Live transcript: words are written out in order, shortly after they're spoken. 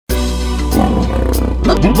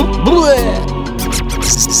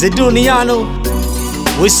Zeduniano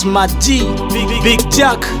with my G, Big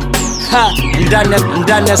Jack,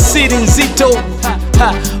 ndani ya SIRI NZITO,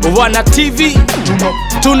 wana TV,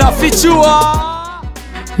 tunafichua.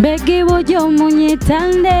 Begi wojo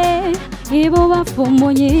munyitande, ibo wafu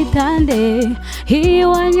munyitande,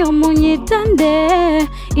 hiwanyo munyitande,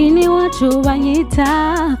 ini watu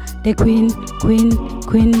wanyita. The queen, queen,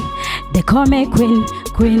 queen, they call me queen,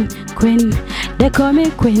 queen, queen, they call me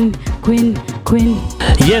queen, queen, queen.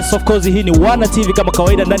 Yes, of course, hii ni Wana TV kama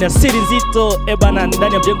kawaida ndani ya SIRI NZITO. Bana,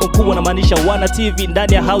 ndani ya mjengo mkubwa na maanisha Wana TV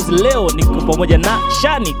ndani ya house. Leo niko pamoja na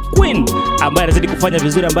Chany Queen ambaye anazidi kufanya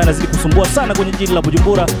vizuri, ambaye anazidi kusumbua sana kwenye jiji la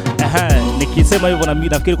Bujumbura. Nikisema hivyo na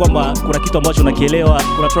nafikiri kwamba kuna kitu ambacho unakielewa.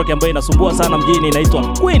 Kuna track ambayo inasumbua sana mjini inaitwa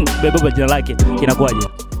Queen, bebe jina lake. Inakuaje?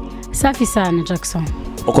 Safi sana Jackson.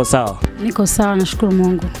 Uko sawa? Niko sawa, nashukuru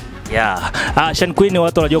Mungu. Yeah. Chany Queen,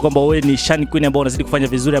 watu wanajua kwamba wewe ni Chany Queen ambaye unazidi kufanya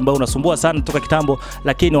vizuri, ambaye unasumbua sana toka kitambo,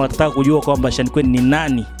 lakini wanataka kujua kwamba Chany Queen ni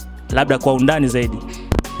nani, labda kwa undani zaidi.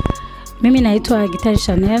 Mimi naitwa Guitar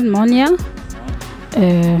Chanel Monia.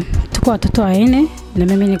 Tuko watoto 4 na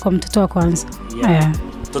mimi niko mtoto wa kwanza. Yeah.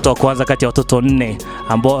 Mtoto wa kwanza kati ya watoto 4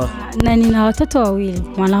 ambao na nina watoto 2,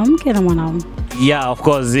 mwanamke na mwanaume. Yeah, of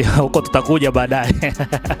course, huko tutakuja baadaye.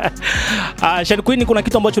 Chany Queen, kuna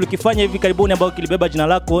kitu ambacho ulikifanya hivi karibuni ambacho kilibeba jina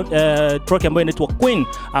lako, track ambayo inaitwa Queen,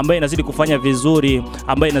 ambayo inazidi kufanya vizuri,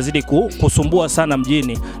 ambayo inazidi kusumbua sana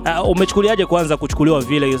mjini. Umechukuliaje kwanza kuchukuliwa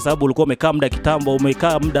vile, kwa sababu ulikuwa umekaa muda kitambo,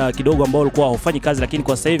 umekaa muda kidogo ambao ulikuwa hufanyi kazi, lakini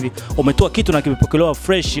kwa sasa hivi umetoa kitu na kimepokelewa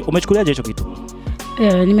fresh. Umechukuliaje hicho kitu?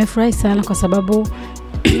 Nimefurahi sana kwa sababu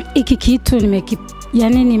hiki kitu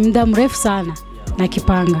yani ni muda mrefu sana na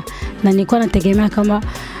kipanga, na nilikuwa nategemea kama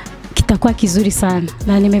kitakuwa kizuri sana,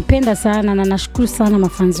 na nimependa sana na nashukuru sana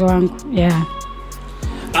mafanzi wangu. Yeah.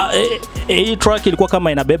 Hii track ilikuwa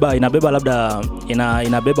kama inabeba labda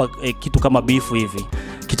inabeba kitu kama beef hivi,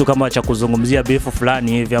 kitu kama cha kuzungumzia beef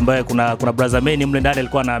fulani hivi, ambaye kuna brother man mle ndani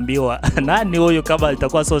alikuwa anaambiwa nani huyu, kama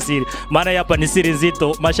itakuwa so siri, maana hapa ni SIRI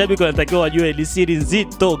NZITO. Mashabiki wanatakiwa wajue ni SIRI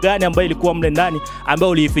NZITO gani ambayo ilikuwa mle ndani,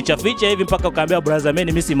 ambayo ulificha hivi mpaka ukaambia brother man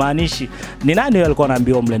mimi simaanishi. Ni nani huyo alikuwa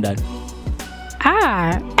anaambiwa mle ndani?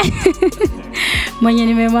 Mwenye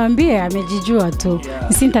nimemwambia amejijua tu.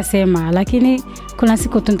 Yeah. Sintasema, lakini kuna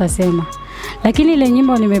siku tu nitasema. Lakini ile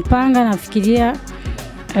nyimbo nimepanga, nafikiria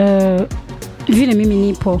vile mimi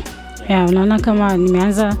nipo. Yeah, unaona kama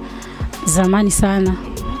nimeanza zamani sana.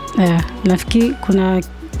 Yeah, nafikiri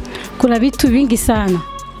kuna vitu vingi sana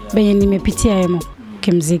benye nimepitia hemo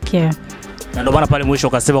kimuziki. Yeah. Na ndio maana pale mwisho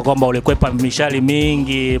ukasema kwamba ulikwepa mishali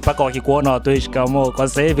mingi mpaka wakikuona watoe shikamoo. Kwa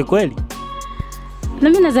sasa hivi kweli? Na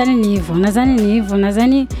mimi nadhani ni hivyo,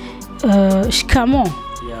 nadhani shikamoo.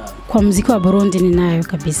 Yeah. Kwa muziki wa Burundi ninayo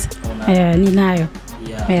kabisa. Ninayo.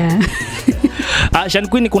 Yeah. Chany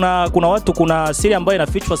Queen, kuna siri ambayo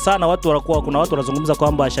inafichwa sana. Kuna watu wanazungumza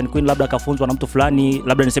kwamba Chany Queen labda kafunzwa na mtu fulani,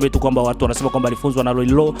 labda niseme tu kwamba watu wanasema kwamba alifunzwa na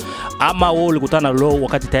Lolilo, ama wewe ulikutana na Lolilo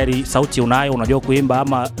wakati tayari sauti unayo, unajua kuimba,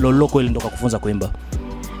 ama Lolilo kweli ndio kakufunza kuimba?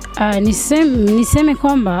 Niseme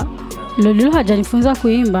kwamba Lolilo hajanifunza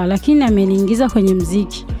kuimba, lakini ameniingiza kwenye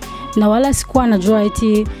muziki, na wala sikuwa najua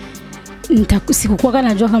eti sikuwa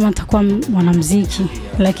najua kama nitakuwa mwanamuziki.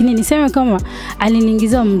 Lakini niseme kama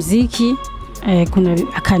aliniingiza muziki,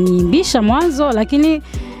 akaniimbisha mwanzo, lakini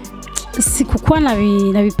sikuwa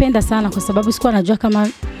navipenda sana kwa sababu sikuwa najua kama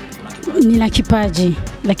nina kipaji.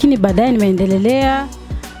 Lakini baadaye nimeendelea,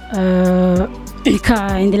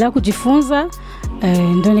 nikaendelea kujifunza,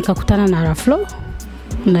 ndio nikakutana na Raflo,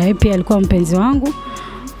 na yeye pia alikuwa mpenzi wangu.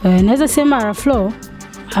 Naweza sema Raflo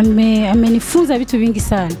amenifunza vitu vingi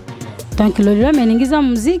sana. Donc Lolilo ameniingiza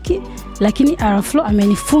muziki, lakini Raflo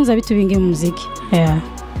amenifunza vitu vingi muziki. Yeah.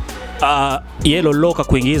 Lolilo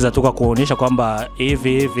kakuingiza tu kuonyesha kwamba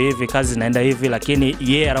hivi kazi inaenda hivi, lakini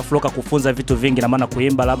Raflo kakufunza vitu vingi, na maana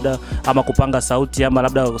kuimba labda, ama kupanga sauti, ama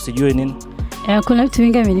labda usijui nini? Kuna vitu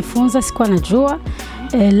vingi amenifunza sikuwa najua.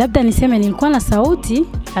 Labda niseme nilikuwa na sauti,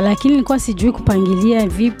 lakini nilikuwa sijui kupangilia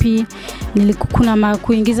vipi, kuna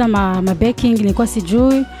kuingiza backing nilikuwa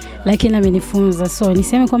sijui, lakini amenifunza. So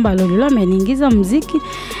niseme kwamba Lolilo ameniingiza muziki,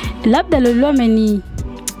 labda Lolilo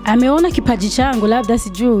ameona kipaji changu, labda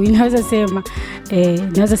sijui,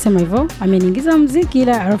 naweza sema hivyo, ameniingiza muziki,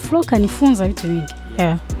 ila Raflo kanifunza vitu vingi.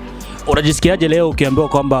 Yeah. Unajisikiaje leo ukiambiwa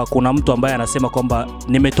kwamba kuna mtu ambaye anasema kwamba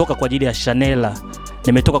nimetoka kwa ajili ya Chanela,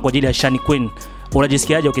 nimetoka kwa ajili ya Chany Queen?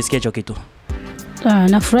 Unajisikiaje ukisikia hicho kitu?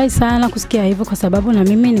 Nafurahi sana kusikia hivyo kwa sababu na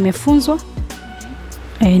mimi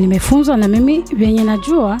nimefundwa na mimi venye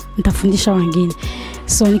najua nitafundisha wengine.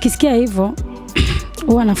 So nikisikia hivyo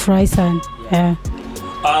huwa nafurahi sana. Yeah.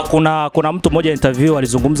 Kuna mtu mmoja interview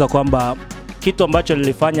alizungumza kwamba kitu ambacho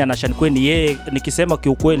nilifanya na Chany Queen, yeye nikisema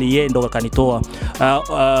kiukweli yeye ndo akanitoa.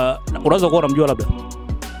 Unaweza kuwa unamjua labda?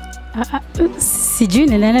 Sijui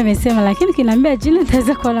ni nani amesema, lakini kinaambia jina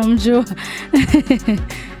nitaweza kuwa namjua.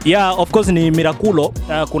 Yeah, of course ni Miraculo.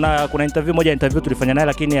 Kuna interview tulifanya naye,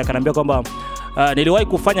 lakini akanambia kwamba niliwahi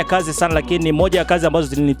kufanya kazi sana, lakini moja ya kazi ambazo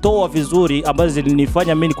zilinitoa vizuri, ambazo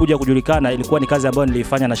zilinifanya mimi kuja kujulikana, ilikuwa ni kazi ambayo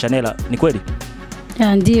nilifanya na Chanela. Ni kweli?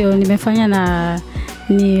 Ndio, nimefanya na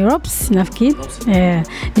ni Robs nafikiri.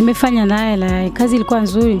 Nimefanya naye, la kazi ilikuwa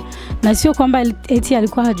nzuri. Na sio kwamba eti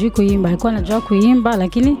alikuwa hajui kuimba, alikuwa anajua kuimba,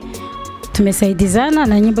 lakini tumesaidizana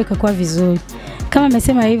na nyimbo ikakuwa vizuri. Kama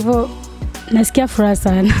amesema hivyo, nasikia furaha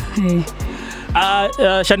sana.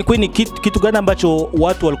 Chany Queen, kitu gani ambacho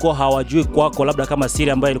watu walikuwa hawajui kwako, labda kama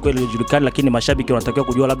siri ambayo ilikuwa ilijulikana lakini mashabiki wanatakiwa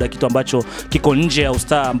kujua, labda kitu ambacho kiko nje ya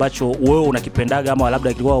ustaa ambacho wewe unakipendaga ama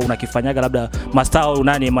labda kilikuwa unakifanyaga, labda mastaa au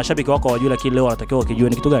nani mashabiki wako hawajui lakini leo wanatakiwa wakijue,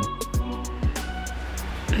 ni kitu gani?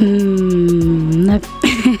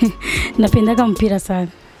 Napendaga mpira sana.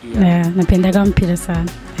 Napendaga mpira sana.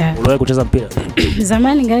 Uliwahi kucheza mpira?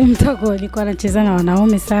 Zamani ngali mdogo nilikuwa nacheza na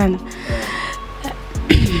wanaume sana.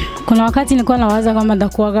 Kuna wakati nilikuwa nawaza kama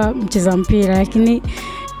nitakuwa mcheza mpira, lakini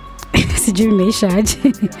sijui imeisha aje.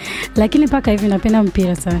 Lakini paka hivi napenda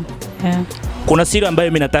mpira sana. Kuna siri ambayo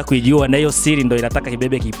mimi nataka kuijua, na hiyo siri ndio inataka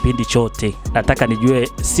kibebe kipindi chote. Nataka nijue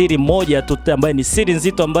siri moja tu ambayo ni siri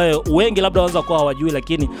nzito ambayo wengi labda waanza kuwa hawajui,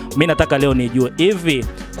 lakini mimi nataka leo nijue. Hivi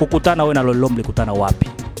kukutana wewe na Lolilo mlikutana wapi?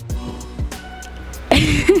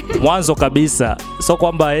 Mwanzo kabisa, sio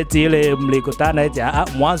kwamba eti ile mlikutana eti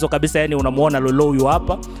mwanzo kabisa, yani unamuona Lolilo huyu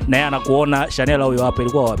hapa na yeye anakuona Chanela huyu hapa,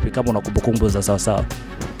 ilikuwa wapi kama una kumbukumbu za sawa sawa?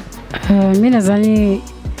 Mimi nadhani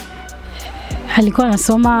alikuwa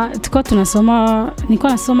anasoma,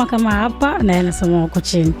 nilikuwa nasoma kama hapa na yeye anasoma huko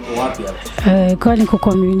chini. Wapi hapa? Kwa niko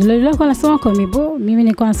kwa mimi. Lolilo alikuwa anasoma kwa Mibo, mimi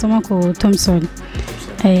nilikuwa nasoma kwa Thompson.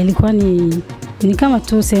 Ilikuwa ni kama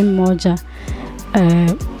tu sehemu moja.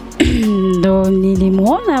 Ndo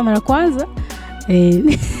nilimuona mara kwanza.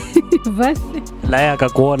 Basi la yeye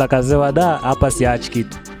akakuona akasema da hapa siachi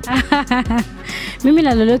kitu. Mimi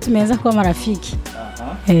na Lolilo tumeanza kuwa marafiki.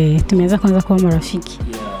 Tumeanza kwanza kuwa marafiki.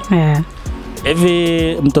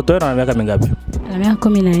 Hivi mtoto wenu ana miaka mingapi? Ana miaka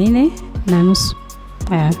 14 na nusu.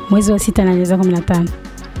 Mwezi wa 6 anaanza 15.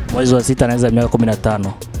 Mwezi wa 6 anaanza miaka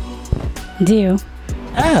 15. Ndio.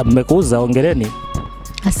 Mmekuza, hongereni.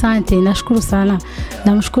 Asante, nashukuru sana.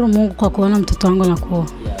 Namshukuru Mungu kwa kuona mtoto wangu anakuwa.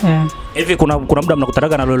 Hivi kuna muda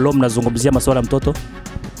mnakutanaga na Lolilo mnazungumzia masuala ya mtoto?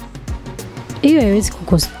 Hiyo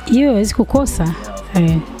haiwezi kukosa.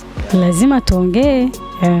 Lazima tuongee.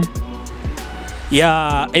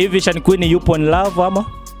 Hivi Chany Queen yupo in love ama?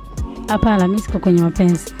 Hapana, mimi siko kwenye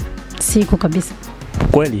mapenzi. Siko kabisa.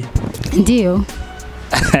 Kweli? Ndio.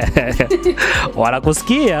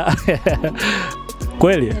 Wanakusikia.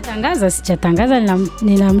 Kweli? Sijatangaza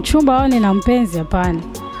nina mchumba au nina mpenzi, hapana.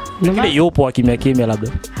 Lakini yupo kimya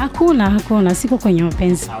labda? Hakuna, siko kwenye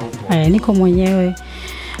mapenzi. Niko mwenyewe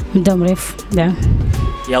muda mrefu.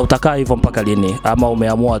 Utakaa hivyo mpaka lini? Ama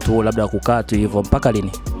umeamua tu labda kukaa tu hivyo mpaka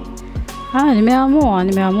lini?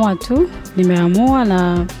 Nimeamua tu. Nimeamua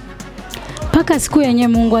na mpaka siku yenyewe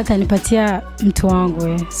Mungu atanipatia mtu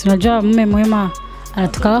wangu. Unajua mume mwema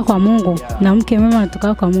anatoka kwa Mungu na mke mwema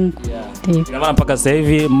anatoka kwa Mungu. Ndio. Ina maana mpaka sasa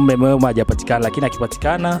hivi mume mwema hajapatikana, lakini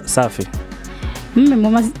akipatikana safi. Mume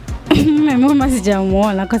mwema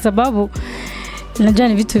sijamuona kwa sababu najua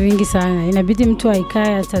ni vitu vingi sana. Inabidi mtu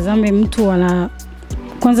aikae atazame mtu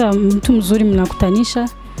kwanza mtu mzuri mnakutanisha.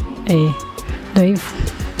 Ndio hivyo.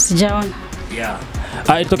 Sijaona.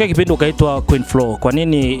 Ilitokea kipindi ukaitwa Queen Flow. Kwa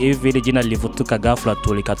nini hivi ile jina lilivutika ghafla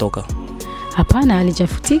tu likatoka? Hapana,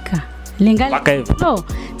 alijafutika. Lingali Flow.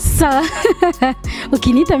 Sawa.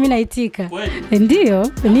 Ukiniita mimi naitika.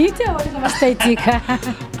 Ndio, niite au kama sitaitika.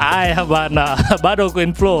 Haya bana, bado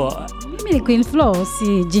Queen Flow. Mimi ni Queen Flow,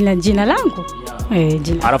 si jina langu.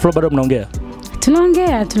 Jina. Ara Flow bado mnaongea?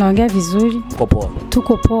 Tunaongea vizuri.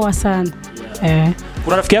 Tuko poa sana.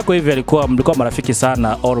 Kuna rafiki yako hivi mlikuwa marafiki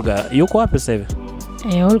sana, Olga. Yuko wapi sasa hivi?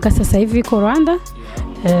 Olga sasa hivi yuko Rwanda.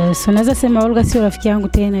 So naweza sema Olga sio rafiki yangu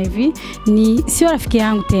tena hivi. Sio rafiki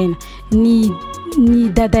yangu tena. Ni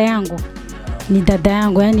dada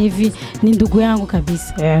yangu. Yani hivi ni ndugu yangu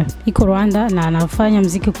kabisa. Iko Rwanda na anafanya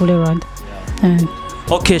muziki kule Rwanda.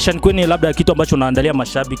 Okay, Chany Queen, labda kitu ambacho unaandalia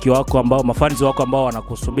mashabiki wako ambao mafanzi wako ambao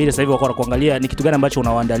wanakusubiri sasa hivi wako wanakuangalia, ni kitu gani ambacho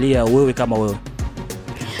unawaandalia wewe kama wewe?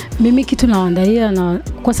 Mimi kitu nawaandalia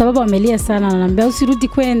kwa sababu wamelia sana, ananiambia usirudi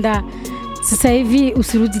kwenda. Sasa hivi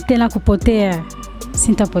usirudi tena kupotea.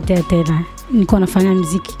 Sintapotea tena. Niko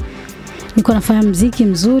nafanya muziki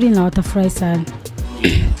mzuri na watafurahi sana.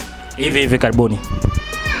 Hivi karibuni.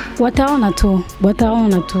 Wataona tu.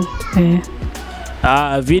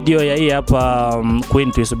 Video ya hii hapa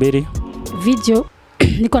Queen tuisubiri. Video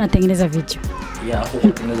niko natengeneza video.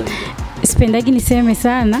 Unatengeneza video. Sipendagi niseme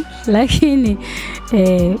sana lakini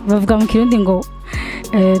bavuga mu Kirundi ngo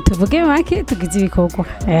tuvuge make tukizibikogwa.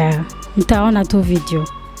 Mtaona tu video.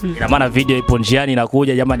 Ina maana video ipo njiani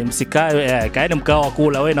inakuja, jamani msikae kaeni mkao wa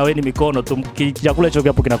kula wewe na wewe ni mikono tu, chakula hicho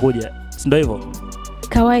hapo kinakuja. Si ndio hivyo?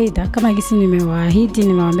 Kawaida kama gisi nimewaahidi,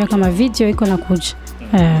 nimewaambia kama video iko nakuja.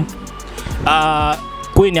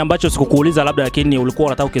 Queen, ambacho sikukuuliza labda lakini ulikuwa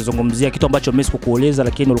unataka ukizungumzia kitu ambacho mimi sikukuuliza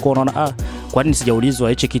lakini ulikuwa unaona kwa nini sijaulizwa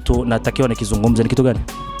hichi kitu natakiwa nikizungumze, ni kitu gani?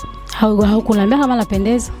 Haukuniambia kama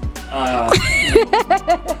napendeza.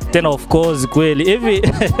 Tena of course kweli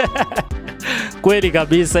hivi. Kweli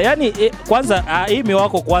kabisa. Yaani kwanza hii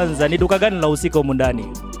miwako kwanza ni duka gani linahusika huko ndani?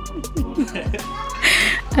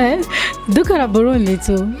 Duka la Burundi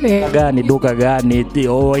tu. Duka gani?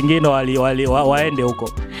 Wengine waende huko.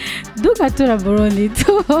 Duka tu la Burundi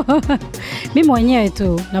tu. Mimi mwenyewe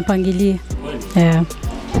tu napangilia.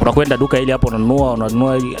 Unakwenda duka ili hapo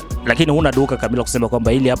unanunua lakini huna duka kamila kusema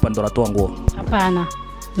kwamba ili hapa ndo natoa nguo. Hapana.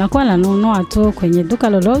 Nakuwa nanunua tu kwenye duka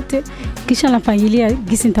lolote kisha napangilia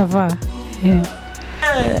gisi nitavaa.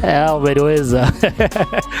 Umeweza.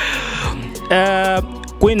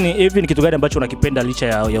 Queen, hivi ni kitu gani ambacho unakipenda licha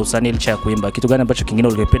ya usanii, licha ya kuimba? Kitu gani ambacho kingine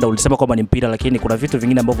ulikipenda? Ulisema kwamba ni mpira lakini kuna vitu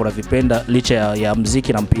vingine ambavyo unavipenda licha ya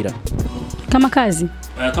muziki na mpira. Kama kazi?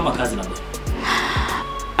 Kama kazi labda.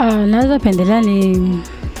 Naweza pendelea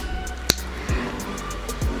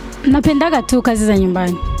napendaga tu kazi za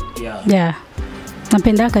nyumbani.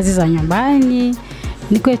 Napenda kazi za nyumbani.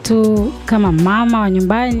 Niko tu kama mama wa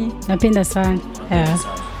nyumbani, napenda sana.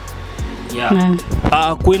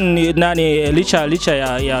 Queen, nani licha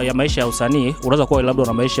ya maisha ya usanii, unaweza kuwa labda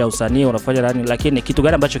una maisha ya usanii unafanya nani, lakini kitu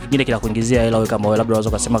gani ambacho kingine kinakuingizia hela wewe kama wewe, labda unaweza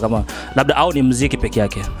kusema kama labda au ni muziki peke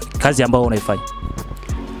yake kazi ambayo unaifanya?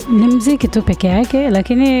 Ni muziki tu peke yake,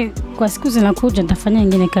 lakini kwa siku zinakuja nitafanya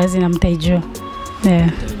nyingine kazi na mtaijua.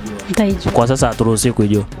 Mtaijua. Kwa sasa haturuhusi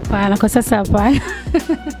kujua. Hapana, kwa sasa hapana.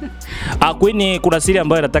 Queen, kuna siri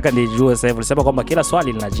ambayo nataka nijue sasa hivi. Ulisema kwamba kila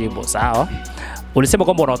swali linajibu, sawa? Ulisema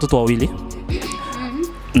kwamba una watoto wawili.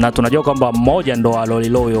 Na tunajua kwamba mmoja ndo wa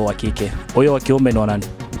Lolilo huyo wa kike. Huyo wa kiume ni wa nani?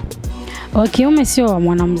 Wa kiume sio wa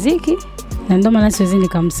mwanamuziki, na ndio maana siwezi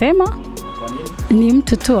nikamsema. Kwa nini? Ni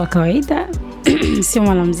mtu tu wa kawaida, sio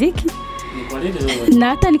mwanamuziki. Kwa nini? Na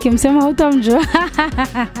hata nikimsema hutamjua.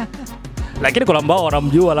 Lakini kuna ambao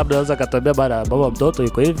wanamjua, labda anaweza katambia baba mtoto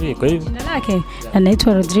yuko hivi, yuko hivi. Jina lake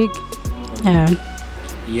anaitwa Rodrigue.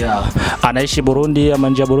 Anaishi Burundi ama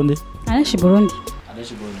nje ya Burundi? Anaishi Burundi.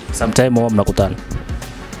 Sometime wao mnakutana.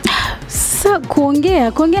 Sasa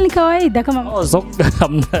kuongea ni kawaida kama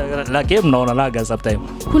lakini mnaonanaga sometime.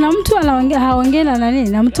 Kuna mtu haongea na nani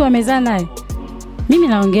na mtu amezaa naye. Mimi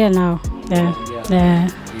naongea nao.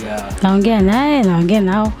 Naongea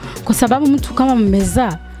nao kwa sababu mtu kama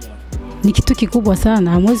mmezaa ni kitu kikubwa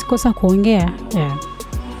sana, hamwezi kosa kuongea.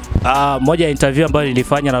 Moja ya interview ambayo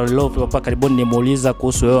nilifanya na Lolilo hapa karibuni, nimuuliza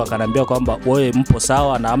kuhusu wewe, akaniambia kwamba wewe mpo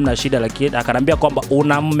sawa na hamna shida, lakini akaniambia kwamba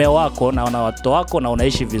una mume wako na una watoto wako na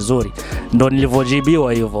unaishi vizuri. Ndio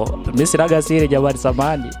nilivyojibiwa hivyo. Mimi sinaga siri jamani,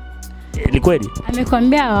 samahani. Ni kweli?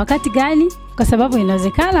 Amekwambia wakati gani? Kwa sababu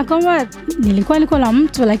inawezekana kwamba nilikuwa niko na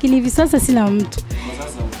mtu lakini hivi sasa sina mtu.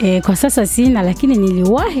 Kwa sasa sina, lakini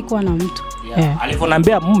niliwahi kuwa na mtu.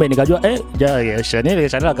 Alivyoniambia mume nikajua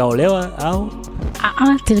Chany kaolewa au?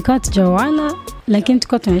 Tulikuwa tujaoana lakini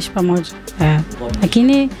tulikuwa tunaishi pamoja.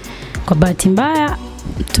 Lakini kwa bahati mbaya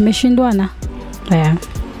tumeshindwana.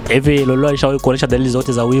 Hivi Lolilo alishawahi kuonyesha dalili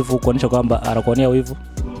zote za wivu, kuonyesha kwamba anakuonea wivu?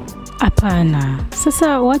 Hapana.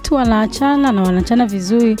 Sasa watu wanaachana na wanachana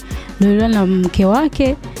vizuri. Lolilo na mke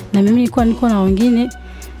wake na mimi niko na wengine.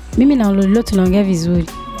 Mimi na Lolilo tunaongea vizuri.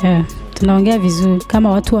 Tunaongea vizuri kama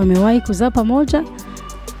watu wamewahi kuzaa pamoja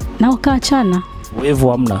na wakaachana. Wivu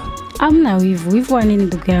hamna? Hamna wivu. Wivu wa nini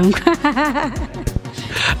ndugu yangu?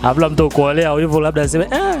 Habla mtu kuolea wivu labda aseme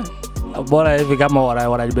bora hivi kama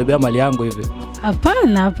wanajibebea mali yangu hivi.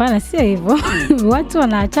 Hapana, sio hivyo. Watu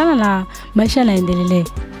wanaachana na maisha yanaendelea.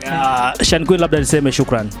 Chany Queen, labda niseme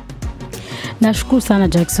shukrani. Nashukuru sana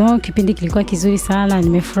Jackson, kipindi kilikuwa kizuri sana,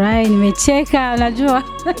 nimefurahi, nimecheka, unajua.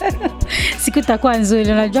 Siku itakuwa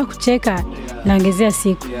nzuri, unajua kucheka naongezea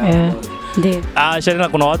siku. Ndio. Chany,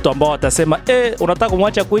 kuna watu ambao watasema unataka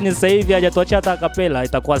kumwacha Queen sasa hivi hajatuachia hata akapela,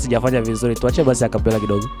 itakuwa sijafanya vizuri. Tuache basi akapela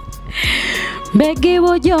kidogo. Begi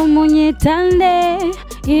bojo munyitande,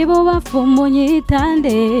 ibo bafu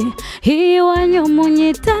munyitande, hiwanyo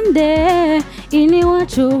munyitande, ini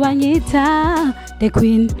wachu banyita, the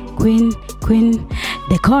queen,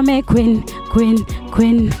 they call me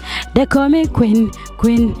queen. They call me Queen,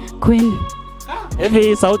 Queen, Queen.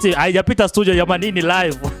 Hivi sauti haijapita studio jamani, nini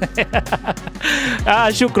live.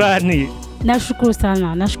 Shukrani. Nashukuru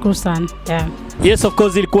sana. Yeah. Yes, of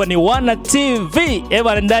course, ilikuwa ni Wana TV.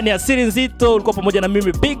 Ndani ya Siri Nzito ulikuwa pamoja na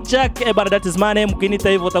mimi Big Jack. That is my name. Mkinita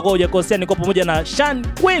hivyo utakuwa hujakosea. Nilikuwa pamoja na Chany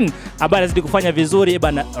Queen ambaye anazidi kufanya vizuri.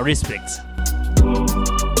 Respect.